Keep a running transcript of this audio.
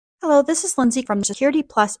Hello, this is Lindsay from Security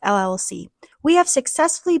Plus LLC. We have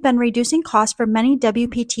successfully been reducing costs for many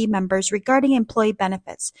WPT members regarding employee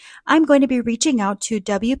benefits. I'm going to be reaching out to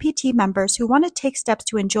WPT members who want to take steps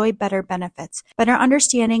to enjoy better benefits, better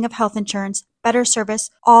understanding of health insurance, better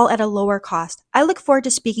service, all at a lower cost. I look forward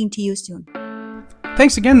to speaking to you soon.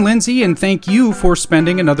 Thanks again, Lindsay, and thank you for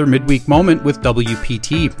spending another midweek moment with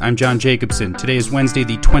WPT. I'm John Jacobson. Today is Wednesday,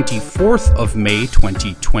 the 24th of May,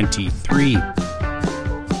 2023.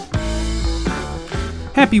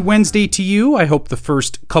 Happy Wednesday to you. I hope the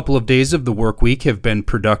first couple of days of the work week have been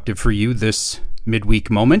productive for you this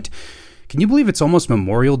midweek moment. Can you believe it's almost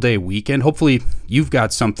Memorial Day weekend? Hopefully you've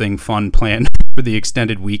got something fun planned for the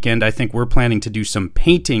extended weekend. I think we're planning to do some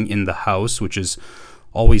painting in the house, which is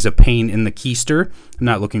always a pain in the keister. I'm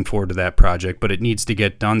not looking forward to that project, but it needs to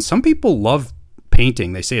get done. Some people love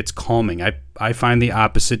painting. They say it's calming. I find the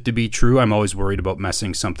opposite to be true. I'm always worried about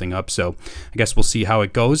messing something up, so I guess we'll see how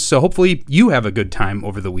it goes. So hopefully you have a good time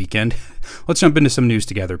over the weekend. Let's jump into some news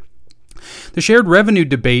together. The shared revenue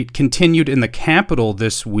debate continued in the Capitol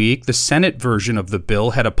this week. The Senate version of the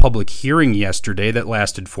bill had a public hearing yesterday that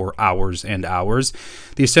lasted for hours and hours.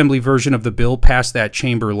 The Assembly version of the bill passed that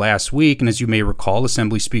chamber last week, and as you may recall,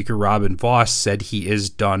 Assembly Speaker Robin Vos said he is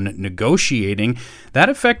done negotiating. That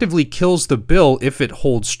effectively kills the bill if it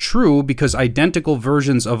holds true, because identical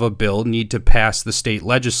versions of a bill need to pass the state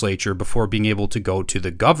legislature before being able to go to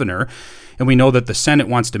the governor. And we know that the Senate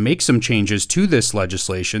wants to make some changes to this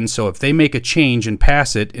legislation, so if they make a change and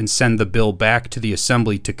pass it and send the bill back to the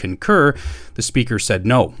Assembly to concur, the Speaker said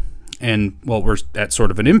no. And, well, we're at sort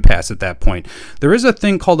of an impasse at that point. There is a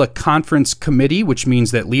thing called a conference committee, which means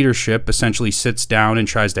that leadership essentially sits down and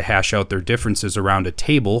tries to hash out their differences around a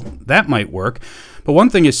table. That might work. But one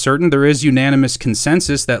thing is certain, there is unanimous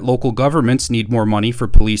consensus that local governments need more money for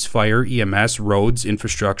police, fire, EMS, roads,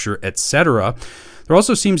 infrastructure, etc. There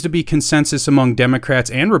also seems to be consensus among Democrats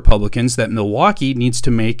and Republicans that Milwaukee needs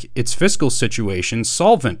to make its fiscal situation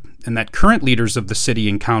solvent, and that current leaders of the city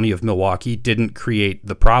and county of Milwaukee didn't create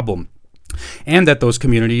the problem, and that those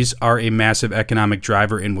communities are a massive economic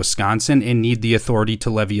driver in Wisconsin and need the authority to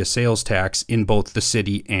levy a sales tax in both the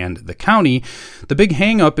city and the county. The big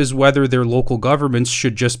hang-up is whether their local governments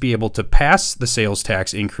should just be able to pass the sales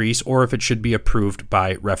tax increase or if it should be approved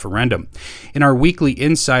by referendum. In our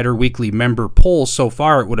weekly member poll so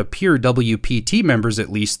far, it would appear WPT members at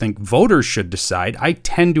least think voters should decide. I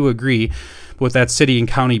tend to agree, but with that city and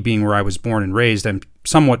county being where I was born and raised, I'm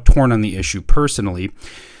somewhat torn on the issue personally.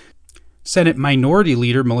 Senate Minority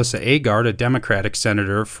Leader Melissa Agard, a Democratic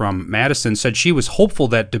senator from Madison, said she was hopeful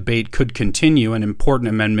that debate could continue and important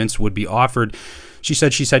amendments would be offered. She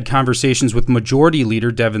said she's had conversations with Majority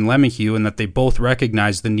Leader Devin LeMahieu and that they both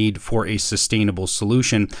recognize the need for a sustainable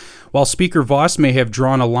solution. While Speaker Vos may have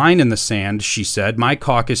drawn a line in the sand, she said, my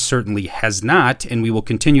caucus certainly has not, and we will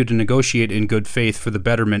continue to negotiate in good faith for the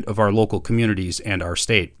betterment of our local communities and our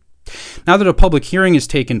state. Now that a public hearing has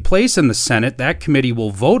taken place in the Senate, that committee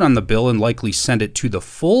will vote on the bill and likely send it to the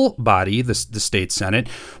full body, the state Senate.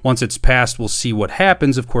 Once it's passed, we'll see what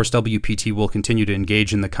happens. Of course, WPT will continue to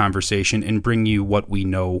engage in the conversation and bring you what we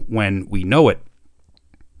know when we know it.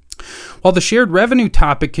 While the shared revenue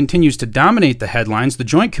topic continues to dominate the headlines, the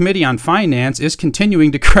Joint Committee on Finance is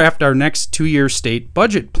continuing to craft our next two-year state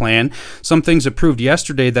budget plan. Some things approved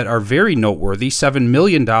yesterday that are very noteworthy. $7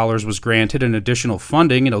 million was granted in additional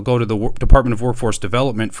funding. It'll go to the Department of Workforce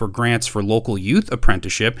Development for grants for local youth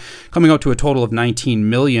apprenticeship, coming out to a total of $19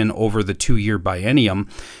 million over the two-year biennium.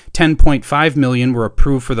 $10.5 million were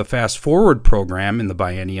approved for the Fast Forward program in the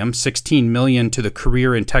biennium, $16 million to the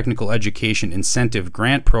Career and Technical Education Incentive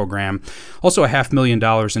Grant Program, also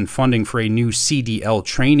 $500,000 in funding for a new CDL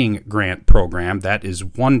training grant program. That is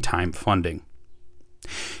one-time funding.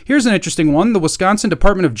 Here's an interesting one. The Wisconsin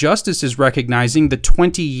Department of Justice is recognizing the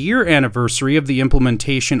 20-year anniversary of the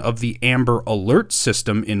implementation of the Amber Alert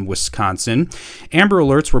system in Wisconsin. Amber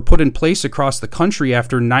Alerts were put in place across the country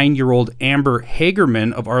after 9-year-old Amber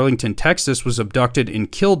Hagerman of Arlington, Texas, was abducted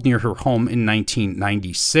and killed near her home in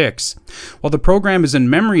 1996. While the program is in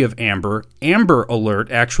memory of Amber, Amber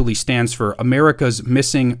Alert actually stands for America's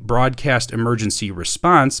Missing Broadcast Emergency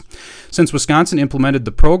Response. Since Wisconsin implemented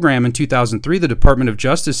the program in 2003, the Department of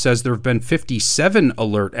Justice says there have been 57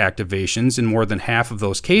 alert activations. In more than half of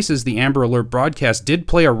those cases, the Amber Alert broadcast did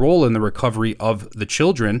play a role in the recovery of the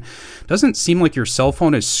children. Doesn't seem like your cell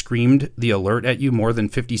phone has screamed the alert at you more than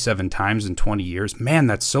 57 times in 20 years. Man,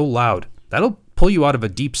 that's so loud. That'll pull you out of a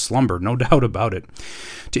deep slumber, no doubt about it.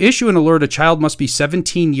 To issue an alert, a child must be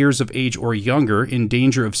 17 years of age or younger, in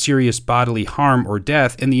danger of serious bodily harm or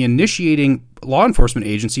death, and the initiating law enforcement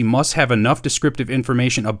agency must have enough descriptive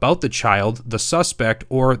information about the child, the suspect,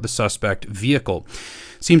 or the suspect vehicle.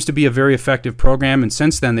 Seems to be a very effective program, and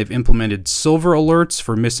since then they've implemented silver alerts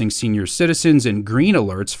for missing senior citizens and green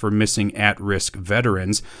alerts for missing at-risk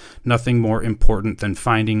veterans. Nothing more important than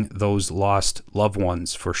finding those lost loved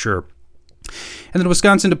ones, for sure. And then the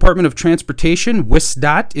Wisconsin Department of Transportation,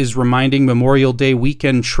 WisDOT, is reminding Memorial Day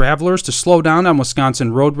weekend travelers to slow down on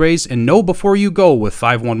Wisconsin roadways and know before you go with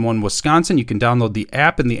 511 Wisconsin. You can download the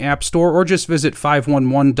app in the App Store or just visit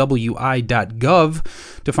 511wi.gov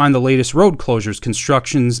to find the latest road closures,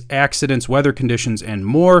 constructions, accidents, weather conditions, and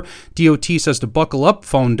more. DOT says to buckle up,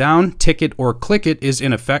 phone down, ticket or click it is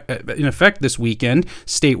in effect this weekend.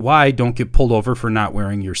 Statewide, don't get pulled over for not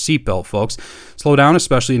wearing your seatbelt, folks. Slow down,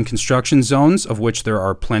 especially in construction zones, of which there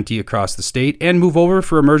are plenty across the state, and move over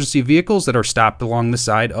for emergency vehicles that are stopped along the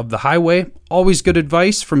side of the highway. Always good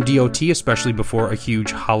advice from DOT, especially before a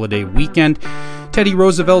huge holiday weekend. Teddy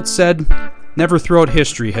Roosevelt said, "Never throughout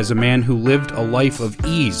history has a man who lived a life of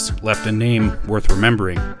ease left a name worth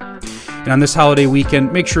remembering." And on this holiday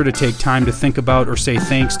weekend, make sure to take time to think about or say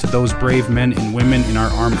thanks to those brave men and women in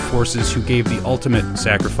our armed forces who gave the ultimate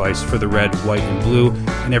sacrifice for the red, white, and blue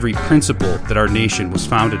and every principle that our nation was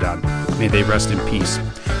founded on. May they rest in peace.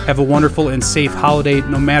 Have a wonderful and safe holiday,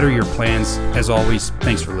 no matter your plans. As always,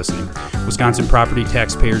 thanks for listening. Wisconsin Property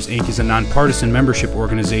Taxpayers, Inc. is a nonpartisan membership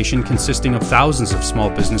organization consisting of thousands of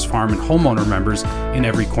small business, farm, and homeowner members in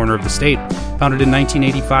every corner of the state. Founded in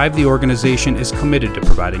 1985, the organization is committed to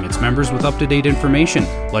providing its members with up-to-date information,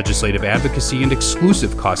 legislative advocacy, and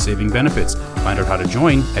exclusive cost-saving benefits. Find out how to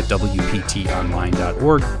join at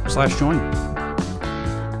wptonline.org/join.